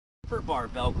comfort bar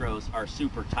Velcros are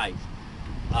super tight.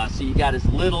 So you got as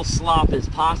little slop as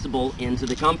possible into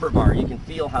the comfort bar. You can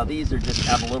feel how these are just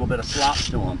have a little bit of slop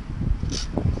to them.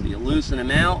 So you loosen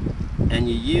them out, and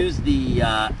you use the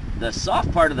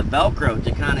soft part of the Velcro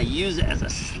to kind of use it as a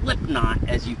slip knot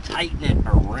as you tighten it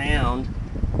around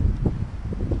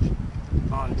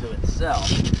onto itself.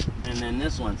 And then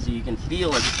this one, so you can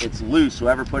feel it's loose.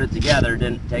 Whoever put it together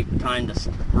didn't take the time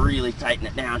to really tighten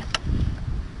it down.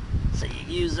 So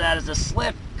you use that as a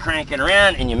slip, crank it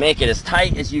around, and you make it as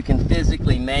tight as you can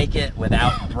physically make it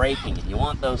without breaking it. You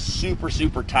want those super,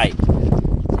 super tight.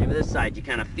 Same with this side. You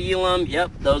kind of feel them.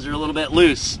 Yep, those are a little bit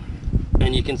loose.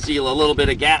 And you can see a little bit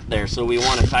of gap there. So we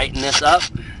want to tighten this up.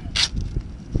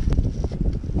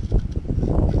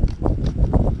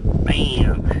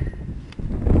 Bam.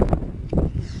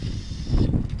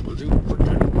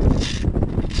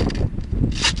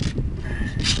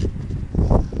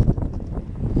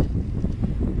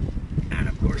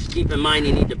 Keep in mind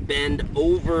you need to bend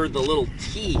over the little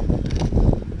teeth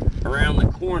around the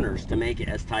corners to make it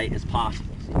as tight as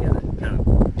possible. So you gotta kind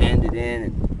of bend it in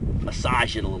and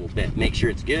massage it a little bit. Make sure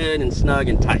it's good and snug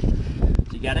and tight.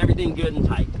 So you got everything good and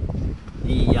tight.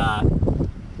 These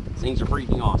things are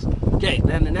freaking awesome. Okay,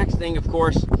 then the next thing, of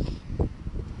course,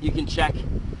 you can check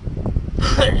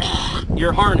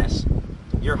your harness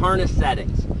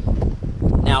settings.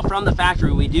 Now from the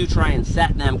factory, we do try and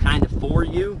set them kind of for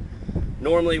you.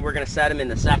 Normally we're going to set them in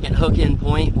the second hook-in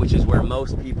point, which is where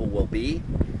most people will be.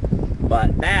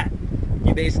 But that,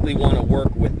 you basically want to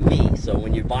work with me. So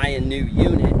when you buy a new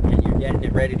unit and you're getting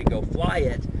it ready to go fly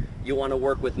it, you want to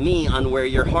work with me on where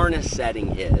your harness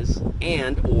setting is,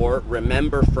 and or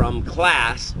remember from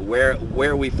class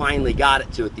where we finally got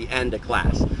it to at the end of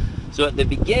class. So at the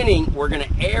beginning, we're going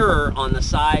to err on the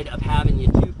side of having you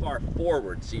too far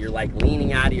forward. So you're like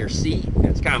leaning out of your seat. And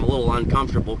it's kind of a little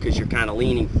uncomfortable because you're kind of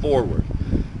leaning forward.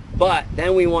 But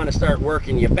then we want to start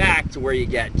working you back to where you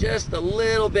get just a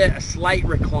little bit, a slight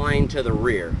recline to the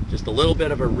rear. Just a little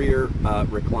bit of a rear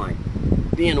recline.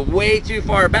 Being way too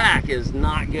far back is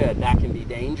not good. That can be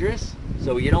dangerous.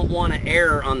 So you don't want to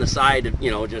err on the side of,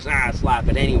 you know, just slap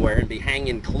it anywhere and be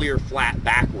hanging clear flat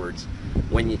backwards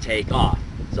when you take off.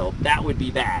 So that would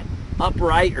be bad.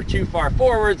 Upright or too far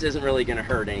forwards isn't really going to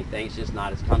hurt anything. It's just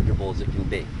not as comfortable as it can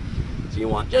be. So you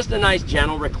want just a nice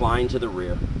gentle recline to the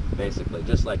rear, basically,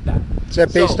 just like that. Is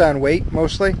that based on weight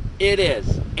mostly? It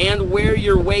is, and where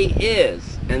your weight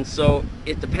is. And so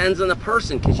it depends on the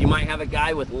person, because you might have a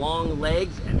guy with long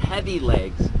legs and heavy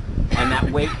legs, and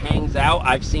that weight hangs out.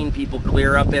 I've seen people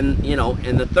clear up in, you know,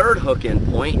 in the third hook-in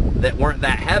point that weren't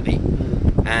that heavy.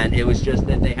 And it was just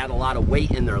that they had a lot of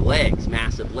weight in their legs,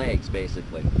 massive legs,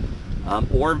 basically.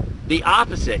 Or the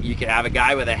opposite. You could have a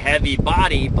guy with a heavy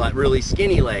body, but really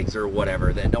skinny legs or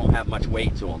whatever that don't have much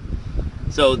weight to them.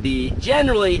 So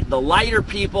generally, the lighter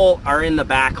people are in the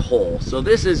back hole. So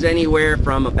this is anywhere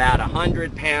from about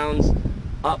 100 pounds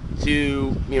up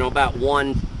to, you know, about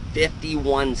 150,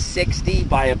 160.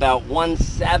 By about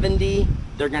 170,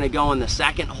 they're going to go in the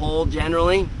second hole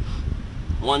generally.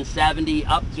 170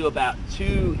 up to about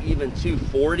even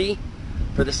 240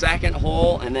 for the second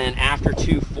hole, and then after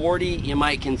 240 you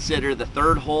might consider the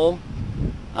third hole.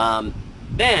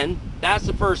 Then that's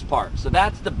the first part. So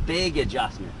that's the big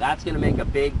adjustment. That's going to make a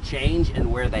big change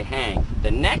in where they hang.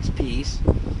 The next piece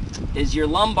is your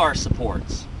lumbar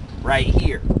supports right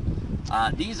here.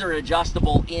 These are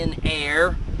adjustable in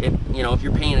air. If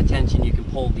you're paying attention, you can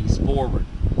pull these forward.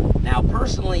 Now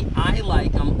personally, I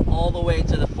like them all the way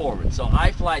to the forward. So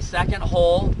I fly second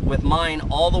hole with mine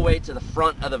all the way to the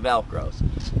front of the Velcros.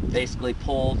 Basically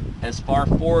pulled as far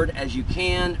forward as you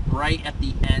can, right at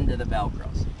the end of the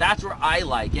Velcros. That's where I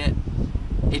like it.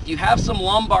 If you have some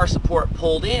lumbar support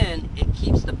pulled in, it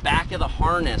keeps the back of the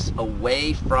harness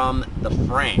away from the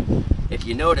frame. If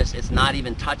you notice, it's not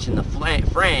even touching the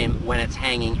frame when it's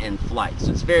hanging in flight.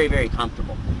 So it's very, very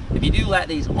comfortable. If you do let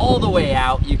these all the way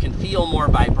out, you can feel more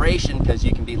vibration because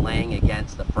you can be laying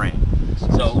against the frame.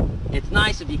 So it's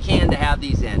nice if you can to have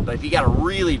these in, but if you got a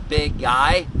really big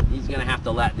guy, he's going to have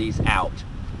to let these out.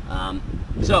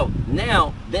 So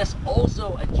now this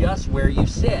also adjusts where you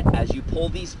sit. As you pull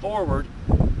these forward,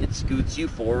 it scoots you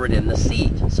forward in the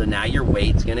seat. So now your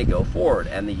weight's going to go forward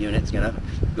and the unit's going to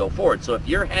go forward. So if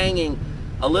you're hanging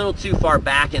a little too far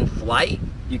back in flight,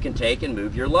 you can take and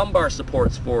move your lumbar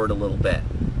supports forward a little bit,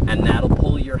 and that'll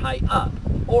pull your height up.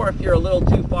 Or if you're a little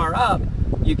too far up,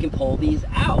 you can pull these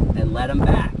out and let them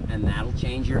back, and that'll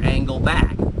change your angle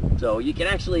back. So you can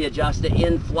actually adjust it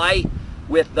in flight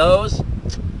with those,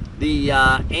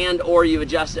 and or you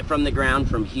adjust it from the ground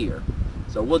from here.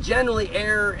 So we'll generally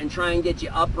err and try and get you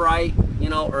upright,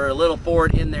 or a little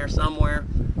forward in there somewhere.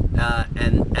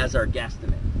 and as our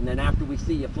guesstimate. And then after we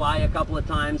see you fly a couple of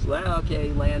times, well,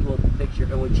 okay, land, we'll fix your,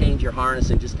 we'll change your harness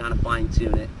and just kind of fine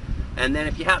tune it. And then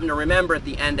if you happen to remember at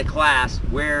the end of class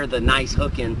where the nice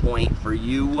hook-in point for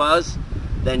you was,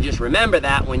 then just remember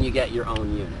that when you get your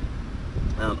own unit.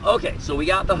 Okay, so we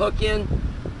got the hook in,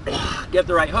 get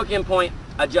the right hook in point,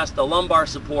 adjust the lumbar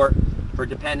support for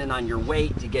depending on your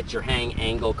weight to get your hang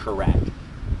angle correct.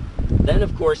 Then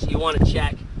of course you want to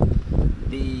check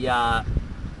the,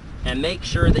 and make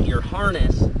sure that your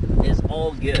harness is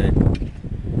all good,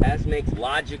 as makes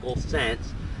logical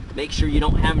sense. Make sure you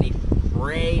don't have any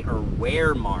fray or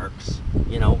wear marks,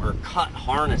 you know, or cut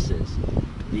harnesses.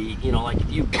 You know, like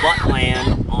if you butt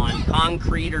land on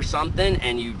concrete or something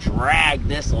and you drag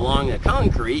this along the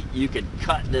concrete, you could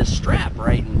cut this strap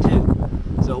right in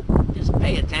two. So just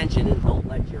pay attention and don't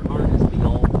let your harness be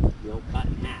all, you know, cut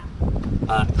in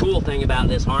half. Cool thing about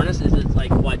this harness is it's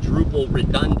like quadruple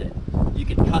redundant. You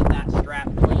can cut that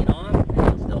strap clean off and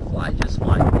it'll still fly just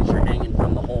fine because you're hanging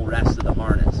from the whole rest of the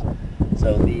harness.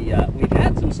 So we've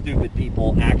had some stupid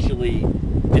people actually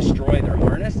destroy their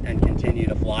harness and continue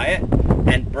to fly it,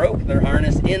 and broke their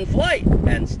harness in flight,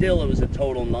 and still it was a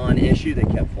total non-issue. They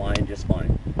kept flying just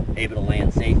fine, able to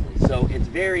land safely. So it's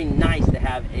very nice to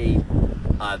have a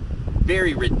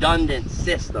very redundant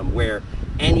system where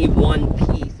any one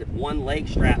piece, if one leg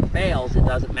strap fails, it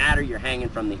doesn't matter, you're hanging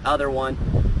from the other one.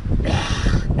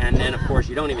 And then of course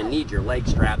you don't even need your leg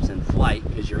straps in flight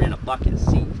because you're in a bucket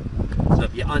seat. So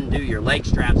if you undo your leg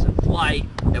straps in flight,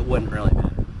 it wouldn't really matter.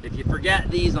 If you forget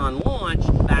these on launch,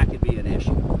 that could be an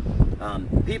issue.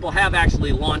 People have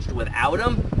actually launched without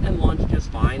them and launched just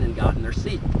fine and gotten their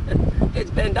seat.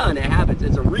 It's been done, it happens.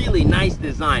 It's a really nice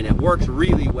design, it works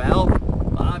really well,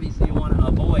 but obviously you want to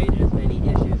avoid as many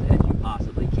issues as you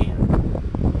possibly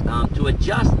can. To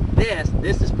adjust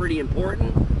this is pretty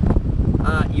important.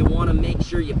 You want to make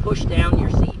sure you push down your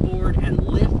seat board and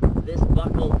lift this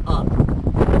buckle up.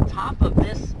 The top of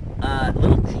this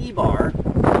little T-bar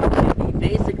should be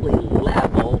basically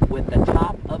level with the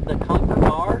top of the comfort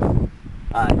bar.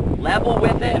 Level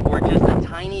with it or just a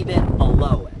tiny bit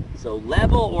below it. So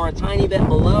level or a tiny bit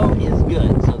below is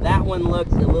good. So that one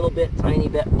looks a little bit tiny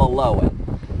bit below it.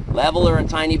 Level or a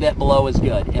tiny bit below is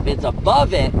good. If it's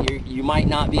above it, you might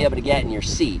not be able to get in your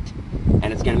seat.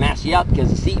 And it's going to mess you up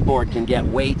because the seat board can get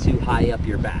way too high up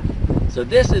your back. So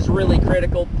this is really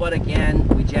critical, but again,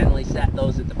 we generally set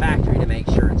those at the factory to make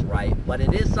sure it's right. But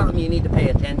it is something you need to pay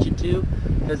attention to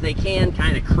because they can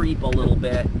kind of creep a little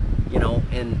bit, you know,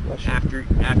 and after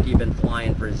you've been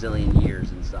flying for a zillion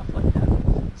years and stuff like that.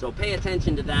 So pay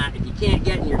attention to that. If you can't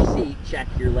get in your seat, check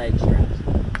your leg straps.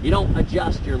 You don't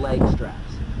adjust your leg straps.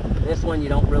 This one you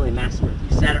don't really mess with.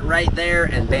 You set it right there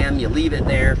and bam, you leave it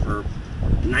there for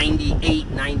 98,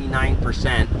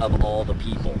 99% of all the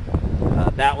people.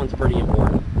 That one's pretty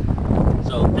important.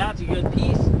 So that's a good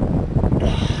piece.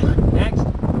 Next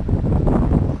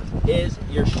is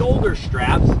your shoulder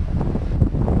straps,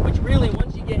 which really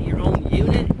once you get your own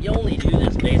unit, you only do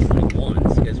this basically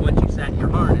once, because once you set your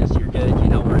harness, you're good, you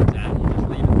know where it's at, you just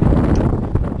leave it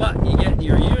there. But you get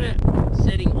your unit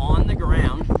sitting on the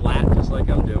ground, flat, just like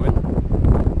I'm doing,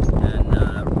 and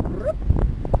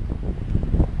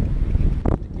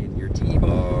in your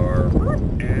T-bar,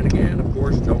 and again, of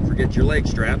course, don't forget your leg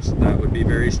straps, that would be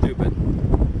very stupid.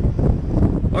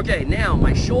 Okay, now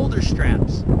my shoulder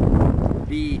straps.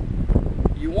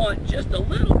 You want just a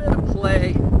little bit of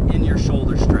play in your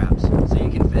shoulder straps. So you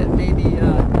can fit maybe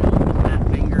that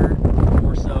finger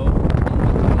or so in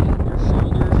between your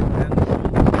shoulders and the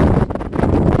shoulder.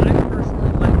 I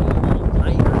personally like them a little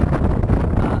tighter.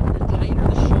 The tighter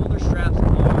the shoulder straps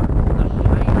are, the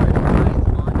higher it rides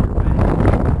on your back.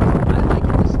 I like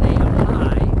it to stay up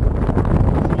high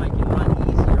so I can run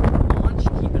easier for launch,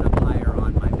 keep it up higher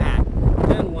on my back.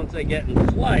 Then once I get in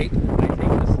flight, I take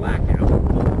the slack out.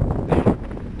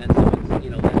 And so it's,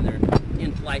 you know, then they're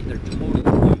in flight, they're totally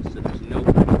loose, so there's no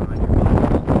pressure on your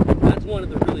body. That's one of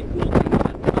the really cool things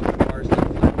about comfort bars like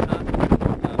FlatTop,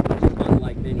 which is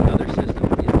unlike many other systems,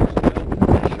 is there's no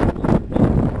pressure on your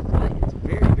body in flight. It's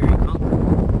very, very comfortable.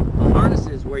 The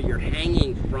harnesses where you're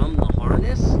hanging from the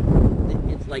harness,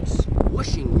 it's like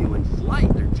squishing you in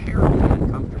flight. They're terribly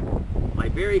uncomfortable. My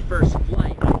very first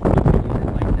flight, I flew a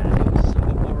unit like that. It was so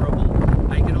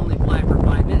horrible. I could only fly for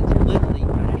 5 minutes. You're literally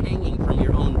hanging from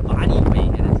your own body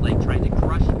weight, and it's like trying to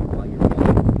crush you while you're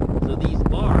flying. So these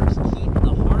bars keep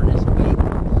the harness weight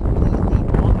completely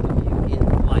off of you in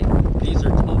flight. These are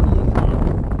totally fine.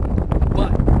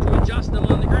 But to adjust them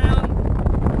on the ground,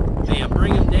 bam,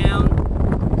 bring them down.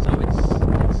 So it's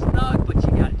snug, but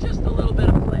you got just a little bit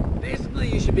of play. Basically,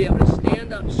 you should be able to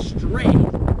stand up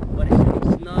straight, but it should be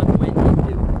snug when you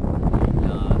do.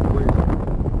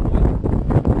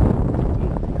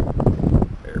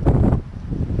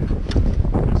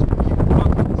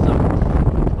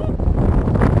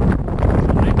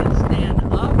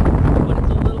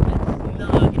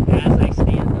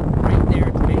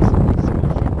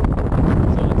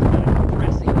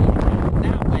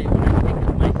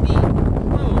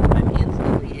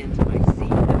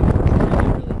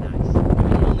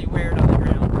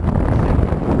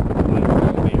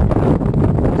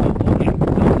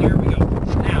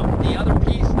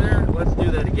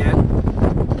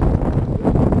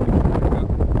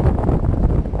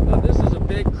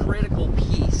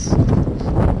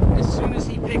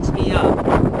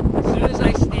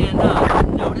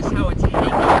 how it's hanging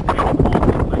kind of off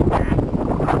of my back.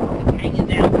 It's hanging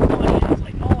down the body, and it's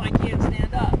like, oh, I can't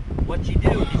stand up. What you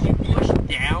do is you push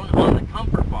down on the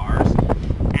comfort bars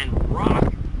and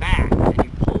rock back, and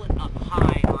you pull it up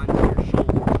high onto your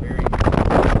shoulders very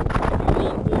carefully. If you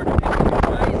lean forward to pick up your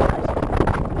risers,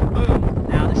 boom,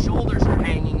 now the shoulders are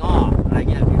hanging off. I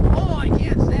get, oh, I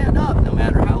can't stand up, no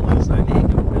matter how loose I make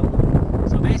them.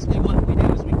 So basically what we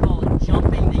do is we call it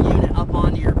jumping the unit up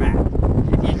onto your back.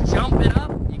 If you jump it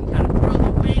up, you can kind of throw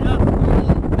the weight up,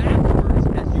 lean backwards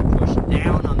as you push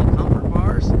down on the comfort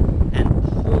bars, and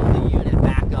pull the unit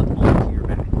back up onto your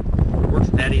back. Works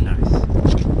very nice.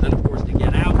 Then of course to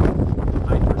get out,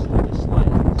 I personally just slide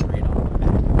it straight off the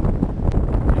back.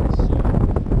 And so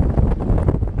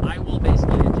I will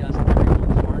basically adjust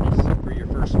everyone's harness for your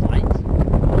first flight. I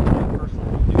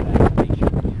personally will do that to make sure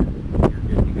that you're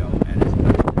good to go and it's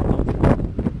nice and comfortable.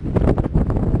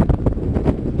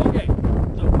 Okay,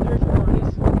 so there's your harness.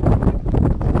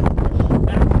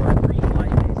 Back to our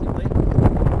pre-flight basically.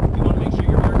 You want to make sure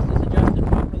your harness is adjusted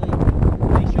properly.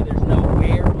 Make sure there's no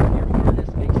wear on your harness.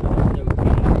 Make sure there's no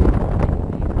damage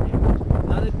or anything.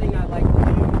 Another thing I like to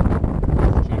do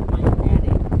is check my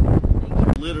padding.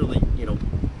 Literally,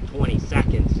 20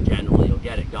 seconds generally you'll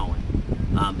get it going.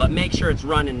 But make sure it's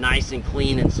running nice and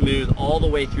clean and smooth all the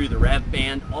way through the rev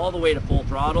band, all the way to full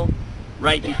throttle,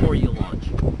 right before you launch.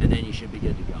 And then you should be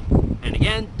good to go. And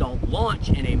again, don't launch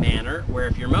in a manner where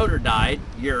if your motor died,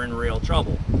 you're in real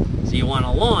trouble. So you want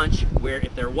to launch where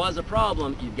if there was a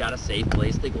problem, you've got a safe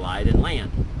place to glide and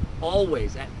land.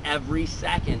 Always, at every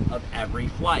second of every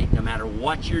flight, no matter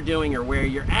what you're doing or where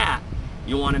you're at,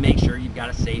 you want to make sure you've got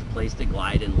a safe place to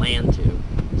glide and land to.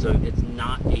 So it's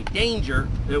not a danger.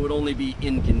 It would only be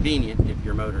inconvenient if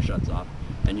your motor shuts off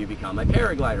and you become a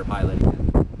paraglider pilot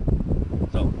again.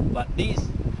 So, but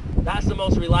that's the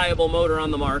most reliable motor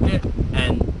on the market,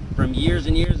 and from years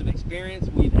and years of experience,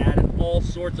 we've added all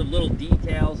sorts of little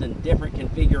details and different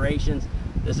configurations.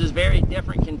 This is very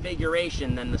different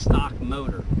configuration than the stock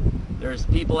motor. There's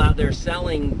people out there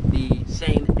selling the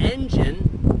same engine,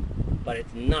 but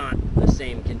it's not the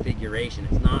same configuration.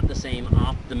 It's not the same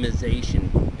optimization.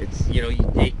 It's, you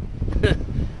take,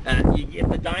 you get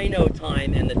the dyno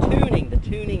time and the tuning. The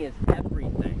tuning is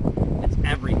everything. It's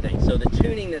everything. So the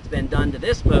tuning that's been done to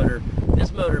this motor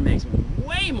makes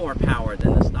way more power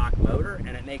than the stock motor, and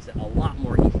it makes it a lot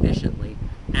more efficiently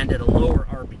and at a lower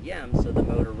RPM, so the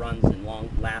motor runs and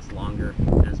lasts longer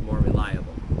and is more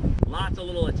reliable. Lots of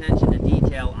little attention to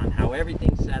detail on how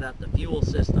everything's set up, the fuel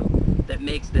system, that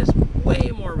makes this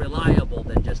way more reliable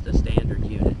than just a standard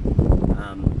unit.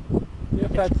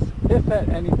 If at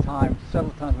any time,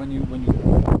 several times when you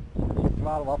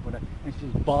throttle up with it and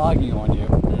she's bogging on you,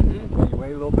 okay, you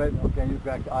wait a little bit, okay, you're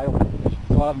back to idle,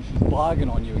 and she's bogging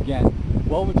on you again,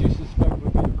 what would you suspect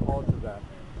would be the cause of that?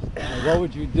 And what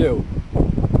would you do?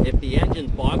 If the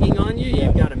engine's bogging on you,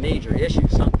 you've got a major issue.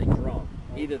 Something's wrong.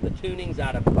 Either the tuning's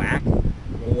out of whack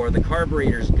or the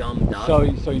carburetor's gummed up. So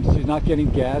she's not getting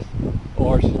gas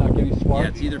or she's not getting spark? Yeah,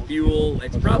 it's either fuel.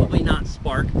 It's probably not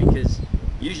spark, because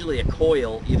usually a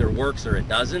coil either works or it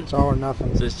doesn't. It's all or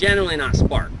nothing. So it's generally not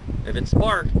spark. If it's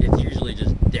spark, it's usually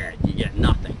just dead. You get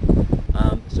nothing.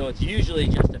 So it's usually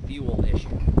just a fuel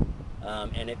issue.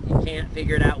 And if you can't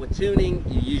figure it out with tuning,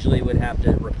 you usually would have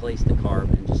to replace the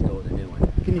carb and just go with a new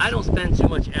one. I don't spend too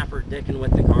much effort dicking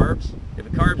with the carbs. If a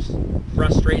carb's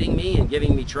frustrating me and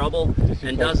giving me trouble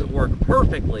and doesn't work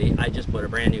perfectly, I just put a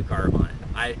brand new carb on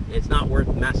it. It's not worth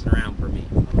messing around for me.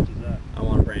 How much is that? I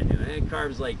want a brand new. I think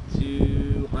carb's like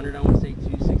 200, I want to say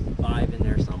 265 in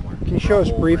there somewhere. Can you show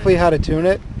us briefly how to tune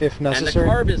it, if necessary?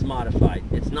 And the carb is modified.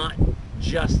 It's not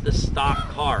just the stock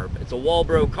carb. It's a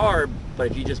Walbro carb,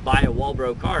 but if you just buy a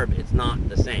Walbro carb, it's not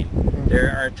the same.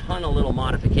 There are a ton of little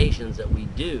modifications that we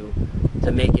do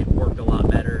to make it work a lot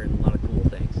better and a lot of cool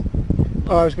things.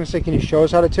 Oh, I was going to say, can you show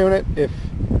us how to tune it,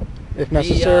 if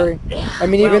necessary? I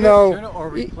mean, well, even though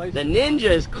the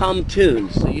Ninjas come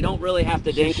tuned, so you don't really have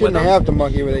to dink with them. You shouldn't have to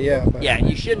monkey with it, yeah. But. Yeah,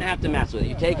 you shouldn't have to mess with it.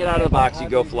 You take it out of the box, you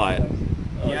go fly it.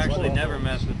 You actually never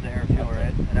mess with the air fuel,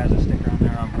 right? It has a sticker on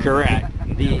there. Correct.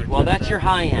 Well, that's your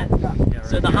high end.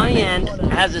 So the high end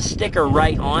has a sticker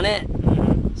right on it.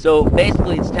 So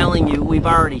basically it's telling you we've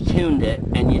already tuned it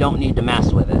and you don't need to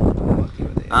mess with it.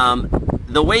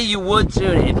 The way you would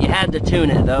tune it, if you had to tune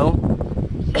it though,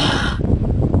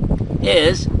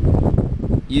 is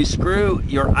you screw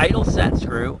your idle set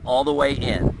screw all the way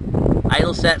in.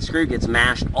 Idle set screw gets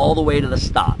mashed all the way to the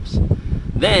stops.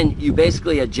 Then you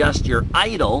basically adjust your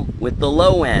idle with the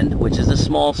low end, which is a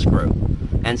small screw.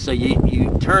 And so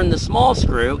you turn the small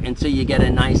screw until you get a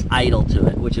nice idle to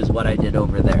it, which is what I did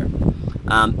over there.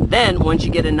 Then once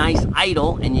you get a nice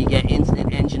idle and you get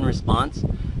instant engine response,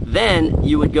 Then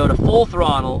you would go to full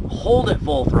throttle, hold it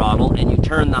full throttle, and you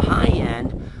turn the high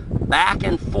end back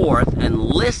and forth and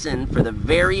listen for the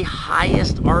very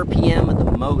highest RPM of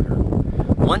the motor.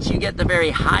 Once you get the very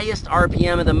highest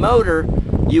RPM of the motor,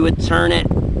 you would turn it,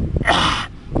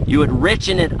 you would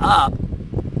richen it up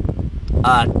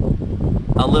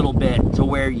a little bit to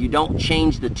where you don't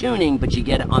change the tuning, but you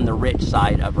get it on the rich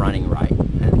side of running right.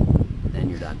 And then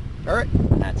you're done. All right.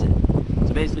 And that's it.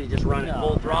 So basically just run it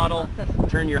full throttle,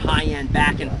 turn your high end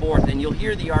back and forth, and you'll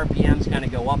hear the RPMs kind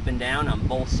of go up and down on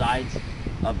both sides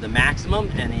of the maximum,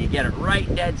 and then you get it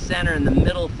right dead center in the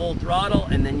middle full throttle,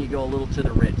 and then you go a little to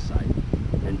the rich side.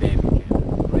 And bam, you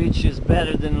can. Rich is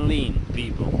better than lean,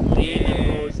 people. Lean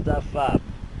blows stuff up.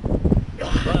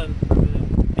 But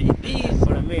These, that's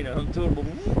what I mean. I'm turbo.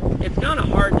 it's kind of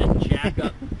hard to jack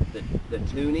up the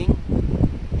tuning.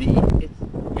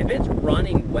 If it's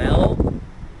running well,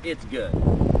 it's good.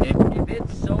 If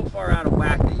it's so far out of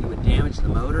whack that you would damage the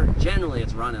motor, generally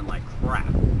it's running like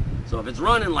crap. So if it's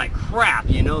running like crap,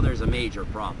 you know there's a major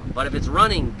problem. But if it's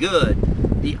running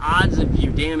good, the odds of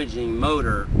you damaging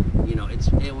motor, you know,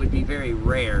 it would be very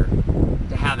rare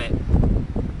to have it.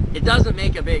 It doesn't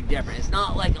make a big difference. It's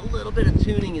not like a little bit of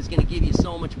tuning is going to give you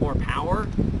so much more power.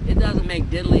 It doesn't make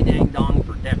diddly dang dong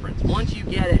for difference. Once you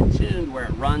get it tuned where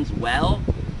it runs well,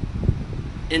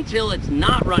 until it's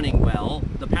not running well,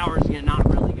 the power is not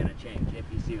really going to change, if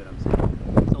you see what I'm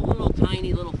saying. So little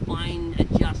tiny, little fine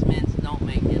adjustments don't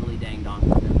make diddly dang dong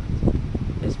for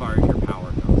difference as far as your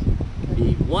power goes.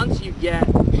 Once you get,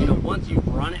 you know, once you've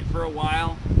run it for a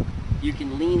while, you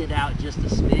can lean it out just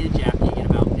a smidge after you get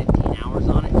about 15 hours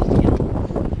on it, just to get a little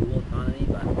more fuel economy,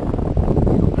 but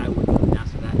you know, I wouldn't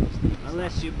mess with that. Just leave it.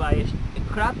 Unless you buy a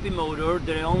crappy motor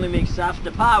that only makes half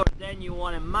the power, then you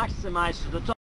want to maximize the top.